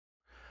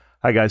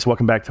Hi guys,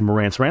 welcome back to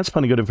Morant's Rants.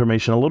 Plenty of good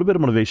information, a little bit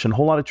of motivation, a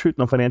whole lot of truth,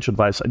 no financial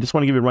advice. I just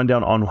want to give you a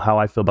rundown on how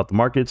I feel about the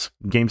markets,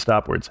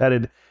 GameStop, where it's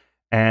headed,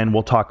 and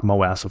we'll talk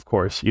MOASS, of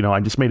course. You know, I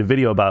just made a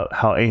video about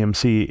how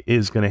AMC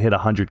is going to hit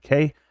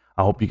 100K.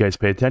 I hope you guys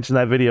pay attention to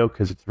that video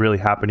because it's really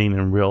happening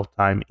in real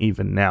time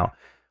even now.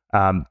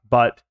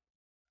 But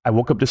I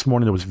woke up this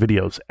morning, there was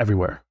videos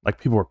everywhere. Like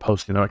people were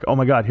posting, they're like, oh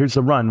my God, here's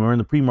the run. We're in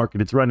the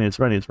pre-market, it's running, it's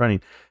running, it's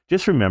running.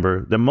 Just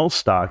remember that most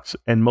stocks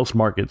and most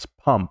markets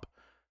pump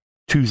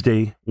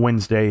Tuesday,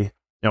 Wednesday,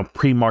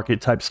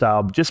 pre-market type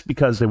style, just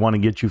because they want to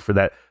get you for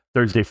that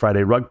Thursday,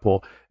 Friday rug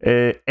pull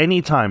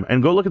anytime.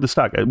 And go look at the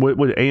stock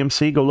with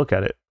AMC. Go look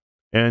at it.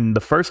 And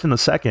the first and the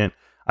second,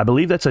 I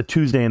believe that's a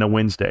Tuesday and a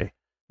Wednesday,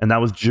 and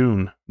that was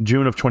June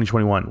of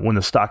 2021 when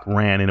the stock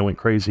ran and it went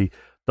crazy.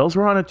 Those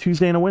were on a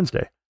Tuesday and a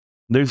Wednesday.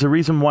 There's a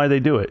reason why they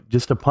do it,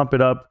 just to pump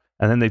it up,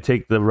 and then they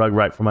take the rug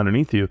right from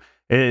underneath you.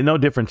 No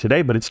different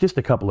today, but it's just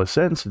a couple of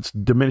cents. It's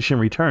diminishing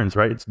returns,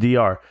 right? It's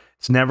DR.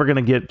 It's never going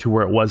to get to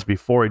where it was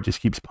before. It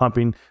just keeps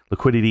pumping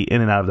liquidity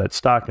in and out of that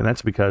stock, and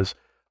that's because,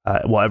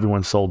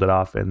 everyone sold it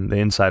off, and the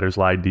insiders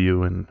lied to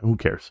you, and who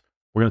cares?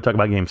 We're going to talk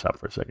about GameStop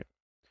for a second.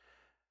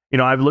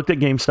 I've looked at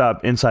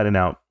GameStop inside and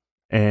out,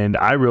 and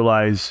I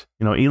realize,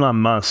 Elon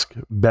Musk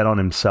bet on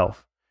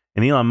himself,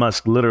 and Elon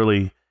Musk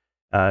literally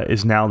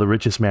is now the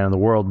richest man in the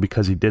world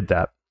because he did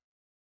that.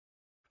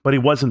 But he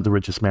wasn't the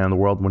richest man in the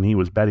world when he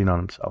was betting on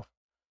himself.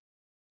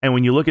 And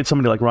when you look at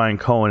somebody like Ryan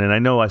Cohen, and I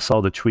know I saw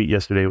the tweet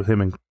yesterday with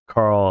him and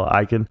Carl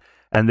Icahn,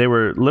 and they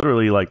were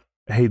literally like,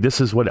 hey,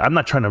 this is what, I'm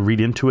not trying to read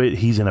into it.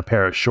 He's in a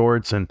pair of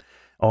shorts and,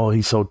 oh,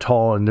 he's so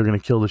tall and they're going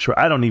to kill the short.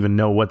 I don't even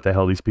know what the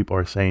hell these people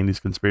are saying, these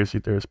conspiracy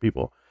theorist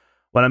people.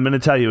 What I'm going to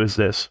tell you is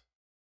this.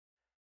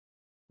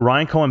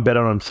 Ryan Cohen bet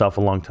on himself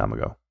a long time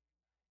ago.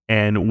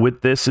 And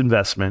with this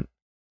investment,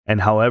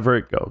 and however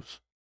it goes,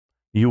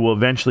 you will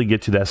eventually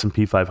get to the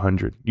S&P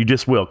 500. You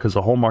just will, because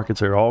the whole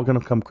markets are all going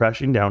to come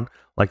crashing down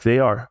like they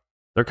are.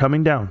 They're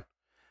coming down.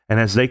 And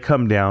as they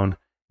come down,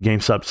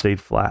 GameStop stayed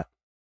flat.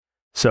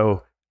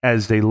 So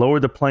as they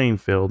lower the playing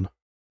field,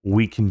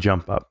 we can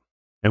jump up.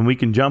 And we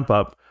can jump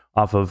up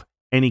off of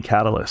any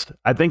catalyst.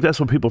 I think that's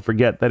what people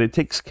forget, that it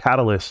takes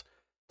catalysts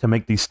to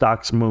make these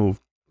stocks move.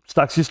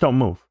 Stocks just don't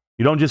move.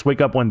 You don't just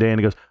wake up one day and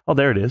it goes, oh,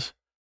 there it is.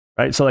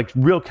 Right? So like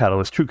real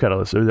catalysts, true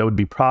catalysts, that would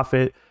be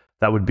profit.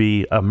 That would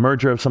be a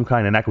merger of some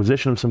kind, an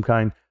acquisition of some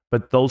kind,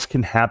 but those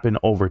can happen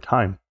over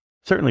time.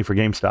 Certainly for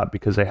GameStop,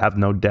 because they have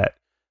no debt,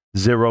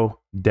 zero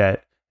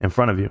debt in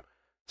front of you.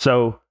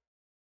 So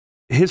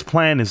his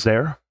plan is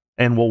there,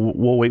 and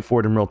we'll wait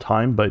for it in real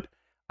time. But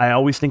I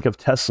always think of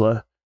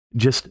Tesla.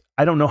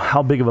 I don't know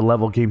how big of a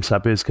level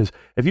GameStop is, because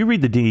if you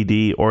read the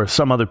DD or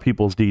some other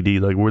people's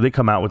DD, like where they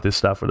come out with this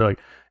stuff, where they're like,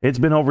 it's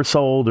been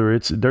oversold, or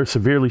they're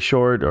severely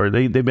short, or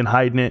they've been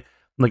hiding it.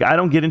 Like, I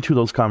don't get into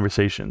those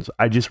conversations.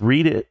 I just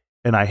read it.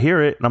 And I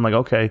hear it, and I'm like,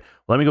 okay,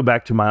 let me go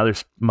back to my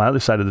other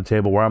side of the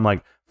table, where I'm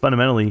like,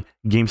 fundamentally,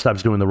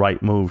 GameStop's doing the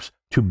right moves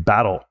to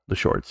battle the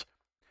shorts.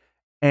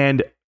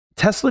 And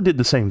Tesla did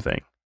the same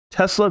thing.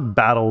 Tesla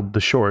battled the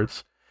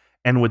shorts,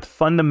 and with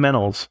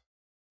fundamentals,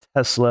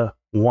 Tesla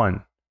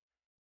won.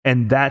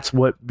 And that's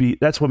what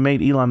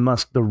made Elon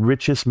Musk the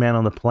richest man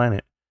on the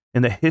planet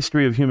in the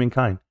history of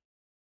humankind.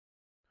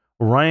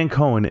 Ryan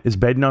Cohen is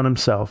betting on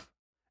himself,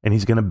 and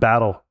he's going to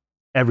battle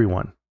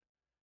everyone.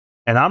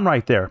 And I'm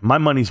right there. My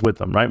money's with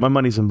them, right? My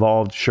money's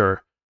involved,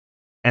 sure.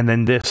 And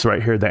then this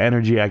right here, the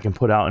energy I can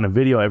put out in a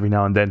video every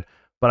now and then.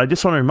 But I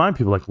just want to remind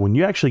people, like, when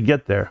you actually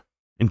get there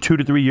in 2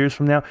 to 3 years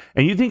from now,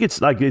 and you think it's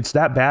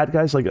that bad,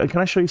 guys, like, can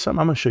I show you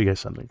something? I'm going to show you guys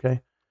something,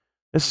 okay?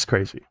 This is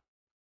crazy.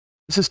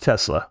 This is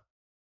Tesla,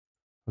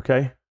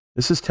 okay?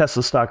 This is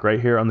Tesla stock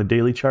right here on the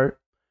daily chart.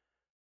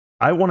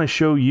 I want to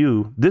show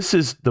you, this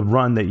is the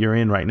run that you're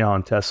in right now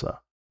on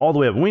Tesla. All the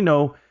way up. We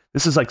know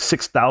this is like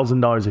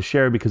 $6,000 a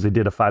share because they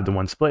did a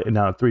 5-to-1 split and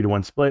now a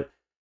 3-to-1 split.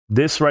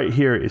 This right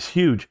here is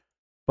huge,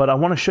 but I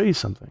want to show you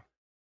something.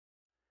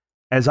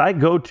 As I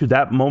go to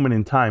that moment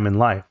in time in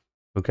life,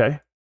 okay,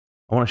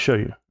 I want to show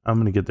you. I'm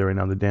going to get there right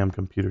now. The damn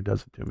computer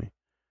does it to me.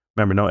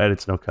 Remember, no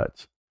edits, no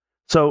cuts.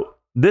 So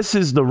this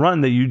is the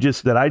run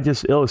that I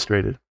just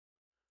illustrated.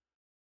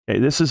 Okay,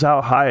 this is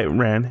how high it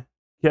ran.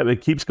 Yeah,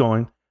 it keeps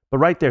going. But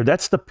right there,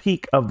 that's the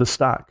peak of the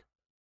stock.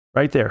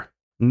 Right there.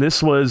 And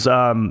this was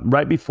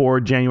right before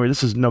January.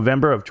 This is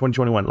November of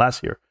 2021,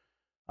 last year,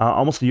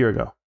 almost a year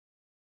ago.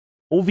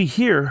 Over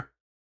here,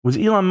 was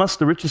Elon Musk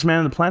the richest man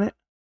on the planet?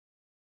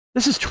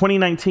 This is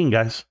 2019,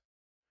 guys.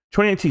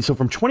 2019. So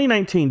from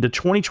 2019 to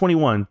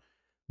 2021,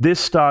 this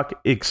stock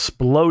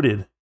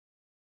exploded.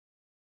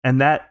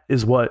 And that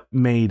is what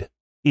made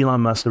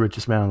Elon Musk the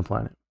richest man on the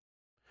planet.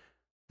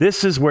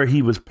 This is where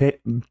he was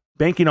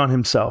banking on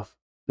himself.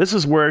 This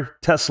is where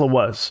Tesla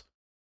was.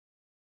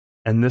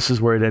 And this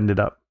is where it ended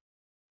up.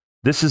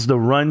 This is the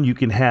run you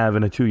can have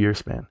in a 2-year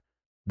span.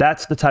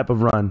 That's the type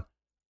of run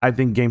I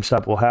think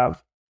GameStop will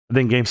have. I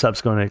think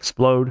GameStop's going to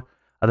explode.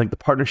 I think the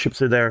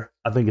partnerships are there.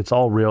 I think it's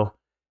all real.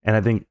 And I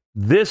think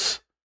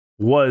this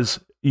was,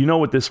 you know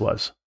what this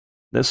was.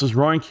 This was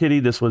Roaring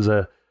Kitty. This was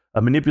a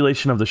a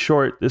manipulation of the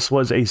short. This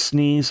was a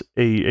sneeze,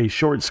 a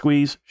short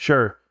squeeze,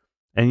 sure.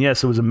 And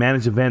yes, it was a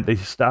managed event. They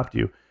stopped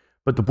you.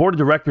 But the board of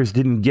directors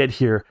didn't get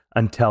here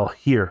until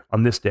here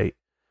on this date,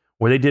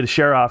 where they did a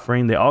share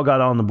offering. They all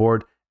got on the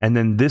board. And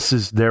then this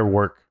is their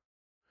work.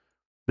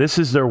 This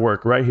is their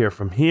work right here,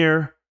 from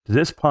here to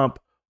this pump,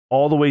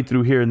 all the way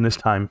through here in this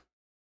time.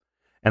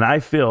 And I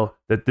feel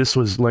that this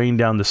was laying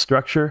down the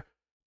structure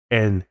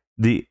and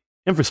the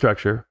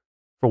infrastructure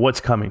for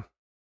what's coming.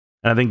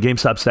 And I think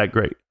GameStop's that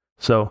great.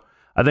 So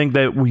I think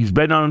that he's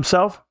betting on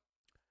himself.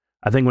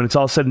 I think when it's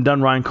all said and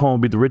done, Ryan Cohen will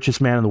be the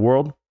richest man in the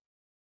world.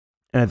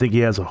 And I think he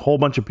has a whole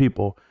bunch of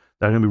people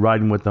that are going to be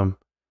riding with him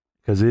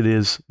because it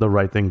is the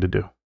right thing to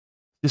do.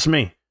 Just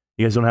me.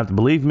 You guys don't have to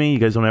believe me. You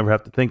guys don't ever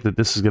have to think that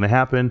this is going to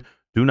happen.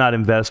 Do not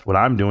invest what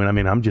I'm doing. I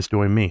mean, I'm just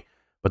doing me.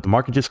 But the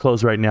market just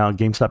closed right now.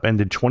 GameStop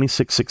ended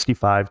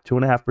 26.65,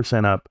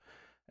 2.5% up,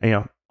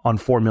 on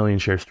 4 million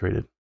shares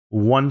traded.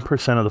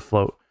 1% of the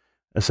float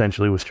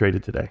essentially was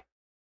traded today.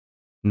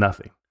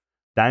 Nothing.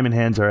 Diamond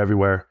hands are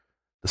everywhere.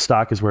 The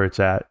stock is where it's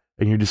at,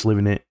 and you're just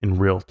living it in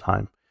real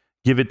time.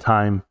 Give it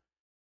time.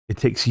 It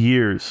takes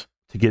years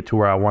to get to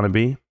where I want to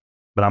be,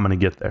 but I'm going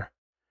to get there.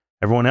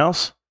 Everyone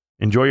else,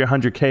 enjoy your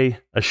 100K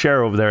a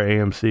share over there,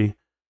 AMC.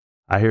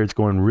 I hear it's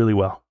going really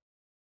well.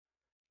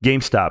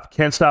 GameStop.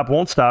 Can't stop,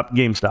 won't stop.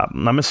 GameStop.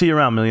 I'm going to see you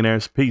around,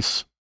 millionaires.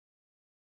 Peace.